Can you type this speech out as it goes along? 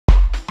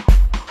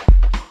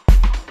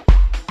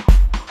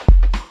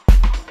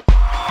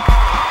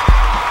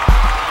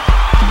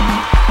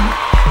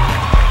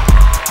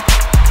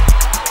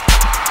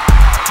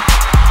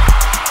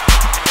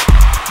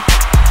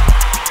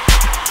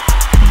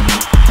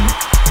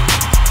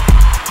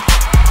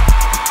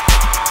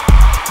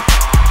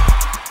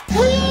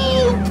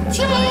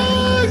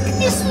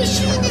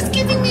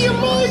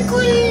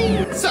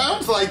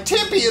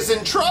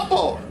in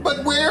trouble.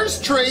 But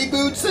where's Trey,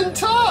 Boots, and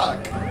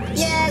Tuck?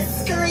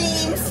 Yes,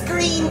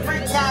 scream for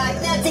Tuck.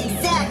 That's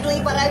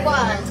exactly what I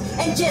want.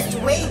 And just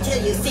wait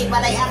till you see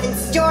what I have in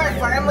store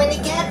for him when he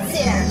gets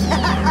here.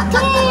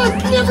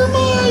 Tuck, never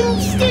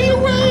mind. Stay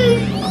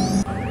away.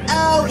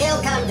 Oh,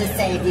 he'll come to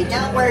save you.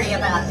 Don't worry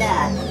about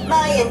that.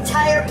 My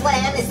entire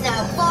plan is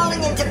now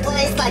falling into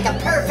place like a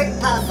perfect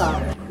puzzle.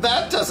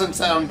 That doesn't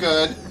sound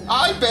good.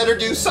 I better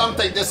do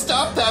something to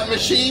stop that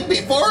machine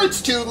before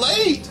it's too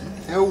late.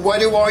 Oh, what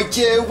do I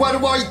do? What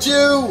do I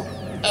do?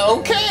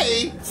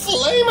 Okay,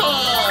 flame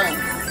on!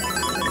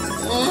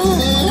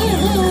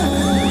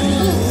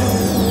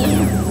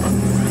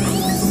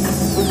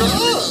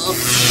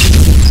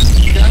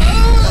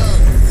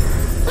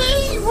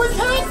 Hey, what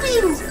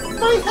happened?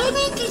 My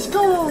headache is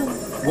gone.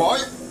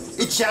 What?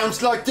 It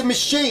sounds like the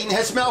machine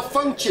has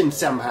malfunctioned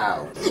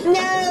somehow.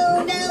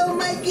 No,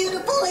 my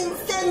beautiful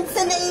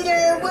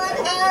Essencinator, what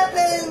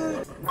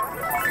happened?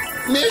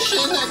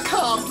 Mission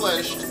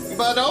accomplished,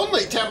 but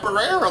only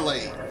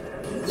temporarily.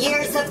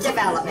 Years of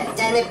development,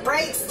 and it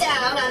breaks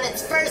down on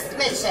its first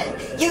mission.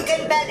 You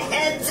can bet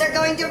heads are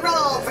going to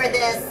roll for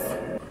this.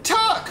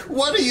 Tuck,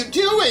 what are you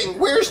doing?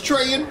 Where's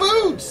Trey and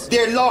Boots?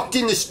 They're locked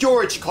in the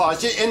storage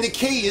closet and the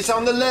key is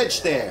on the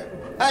ledge there.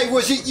 Hey,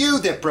 was it you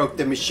that broke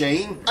the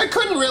machine? I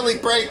couldn't really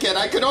break it.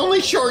 I could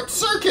only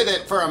short-circuit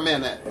it for a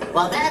minute.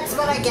 Well, that's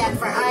what I get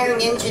for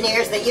hiring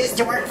engineers that used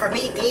to work for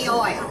BP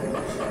Oil.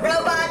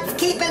 Robots,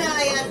 keep an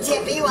eye on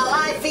Tipi while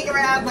I figure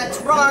out what's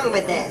wrong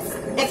with this.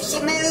 If she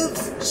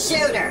moves,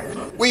 shoot her.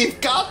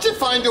 We've got to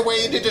find a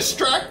way to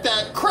distract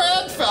that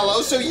Krad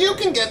fellow so you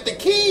can get the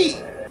key.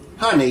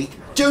 Honey,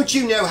 don't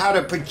you know how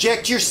to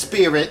project your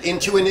spirit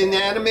into an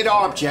inanimate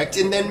object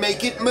and then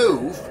make it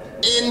move?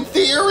 In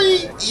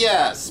theory,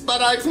 yes,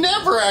 but I've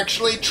never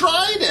actually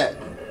tried it.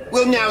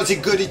 Well, now's as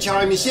good a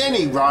time as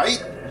any,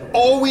 right?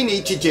 All we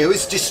need to do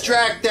is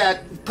distract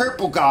that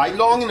purple guy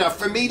long enough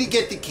for me to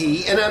get the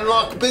key and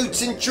unlock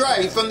Boots and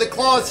Trey from the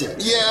closet.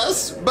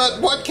 Yes, but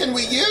what can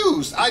we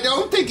use? I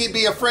don't think he'd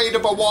be afraid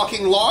of a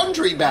walking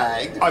laundry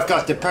bag. I've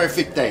got the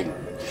perfect thing.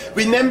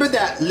 Remember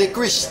that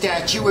licorice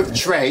statue of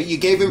Trey you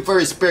gave him for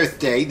his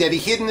birthday that he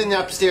hid in an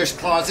upstairs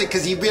closet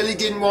because he really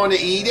didn't want to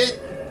eat it?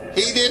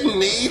 He didn't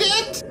eat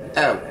it?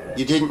 Oh,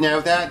 you didn't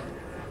know that?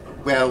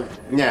 Well,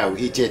 no,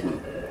 he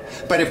didn't.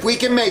 But if we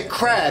can make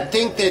Krad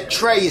think that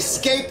Trey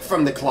escaped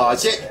from the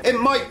closet, it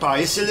might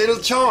buy us a little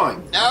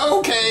time.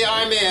 Okay,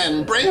 I'm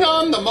in. Bring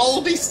on the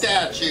moldy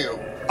statue.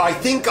 I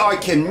think I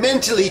can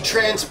mentally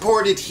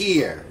transport it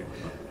here.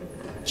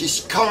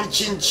 Just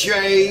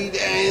concentrate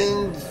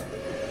and...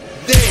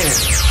 there!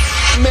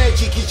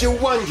 Magic is a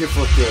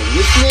wonderful thing,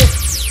 isn't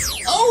it?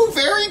 Oh,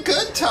 very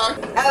good, Tuck.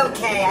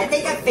 Okay, I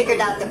think I figured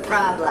out the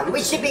problem.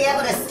 We should be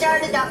able to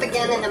start it up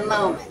again in a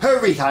moment.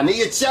 Hurry, honey.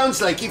 It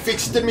sounds like you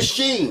fixed the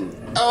machine.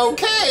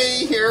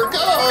 Okay, here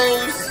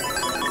goes.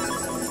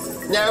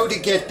 Now to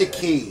get the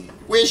key.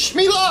 Wish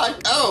me luck.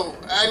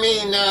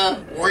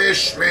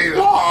 Wish me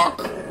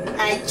luck.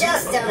 I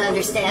just don't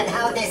understand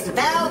how this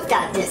valve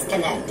got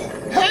disconnected.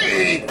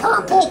 Hey,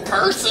 purple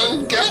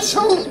person, guess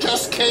who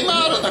just came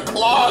out of the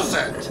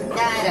closet?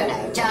 I don't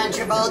know, John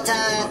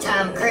Travolta,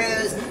 Tom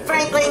Cruise.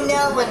 Frankly,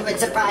 no one would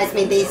surprise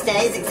me these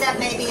days except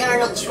maybe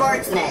Arnold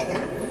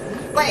Schwarzenegger.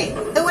 Wait,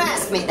 who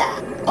asked me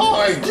that?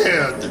 I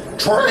did.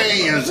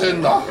 Trey is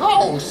in the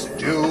house,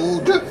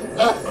 dude.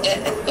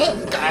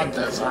 God,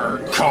 this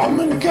hurt. Come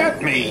and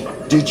get me.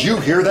 Did you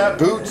hear that,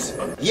 Boots?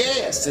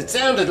 Yes, it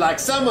sounded like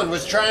someone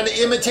was trying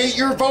to imitate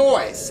your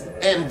voice.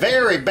 And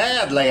very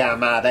badly, I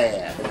might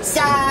add.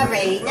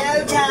 Sorry,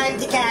 no time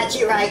to catch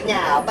you right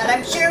now, but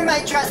I'm sure my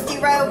trusty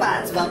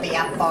robots will be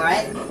up for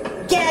it.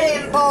 Get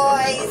him,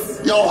 boys!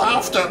 You'll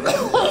have to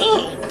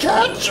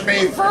catch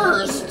me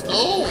first.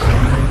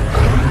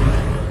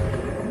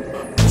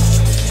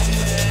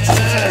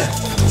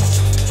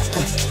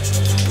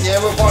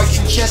 Now if I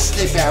can just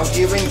slip out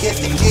here and get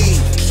the key.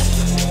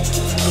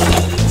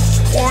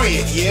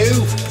 Quiet,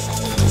 you!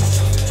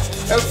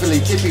 Hopefully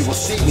Tipi will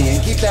see me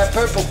and keep that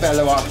purple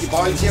fellow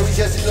occupied so he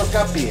doesn't look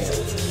up here.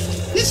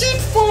 Is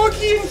it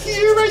foggy in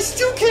here? I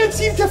still can't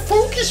seem to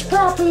focus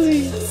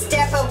properly.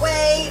 Step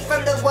away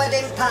from the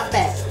wooden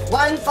puppet.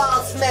 One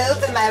false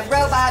move and my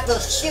robot will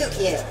shoot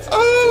you.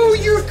 Oh,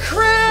 you're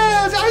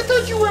Krad! I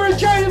thought you were a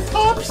giant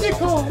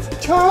popsicle.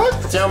 Tuck?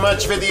 So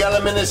much for the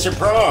element of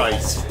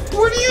surprise.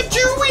 What are you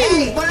doing?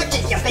 Hey, watch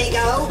it, you big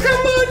O.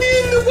 Come on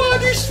in, the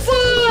water's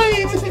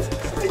fine.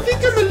 I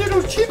think I'm a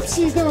little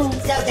tipsy, though.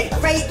 So the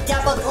great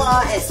double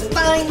claw has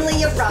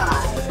finally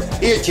arrived.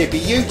 Here, Tipi,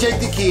 you take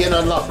the key and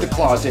unlock the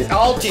closet.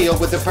 I'll deal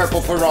with the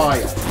purple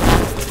pariah.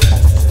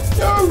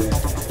 Oh,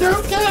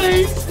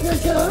 okay. Here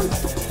goes.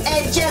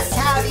 And just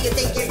how do you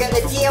think you're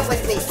gonna deal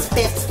with me,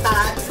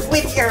 Spitspot?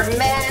 With your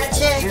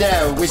magic?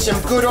 No, with some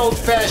good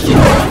old-fashioned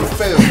kung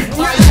fu.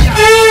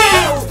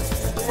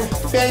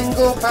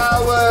 Bengal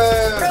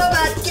power!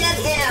 Robot, get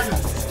him!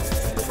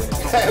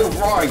 Oh,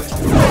 right.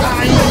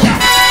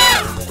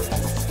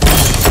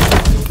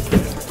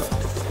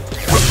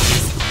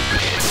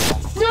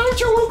 Now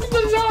to open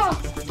the lock!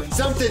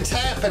 Something Something's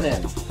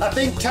happening. I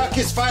think Tuck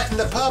is fighting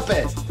the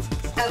puppet.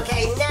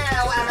 Okay,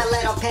 now I'm a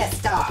little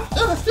pissed off.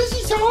 This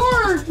is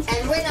hard.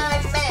 And when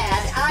I'm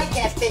mad, I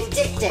get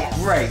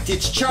vindictive. Right,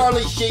 it's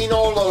Charlie Sheen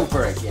all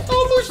over again.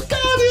 Almost got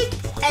it.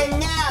 And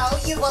now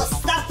you will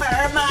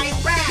suffer my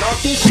wrath.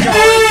 Not this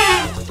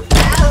time.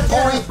 Now,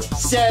 Point,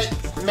 set,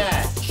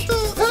 match.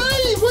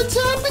 Hey,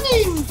 what's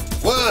happening?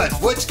 What?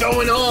 What's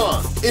going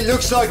on? It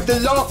looks like the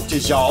lock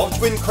dissolved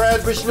when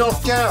Krad was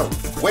knocked out.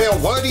 Well,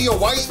 what are you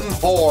waiting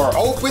for?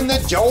 Open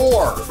the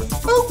door.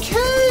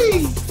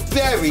 Okay.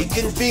 Very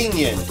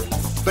convenient.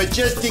 But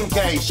just in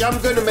case, I'm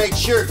gonna make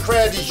sure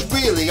Krad is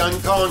really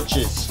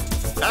unconscious.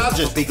 I'll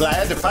just be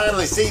glad to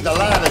finally see the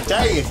light of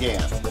day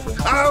again.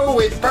 Oh,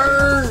 it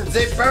burns!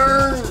 It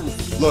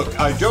burns! Look,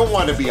 I don't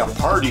want to be a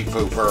party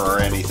pooper or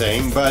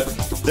anything, but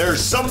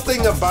there's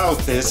something about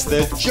this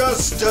that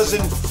just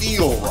doesn't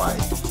feel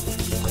right.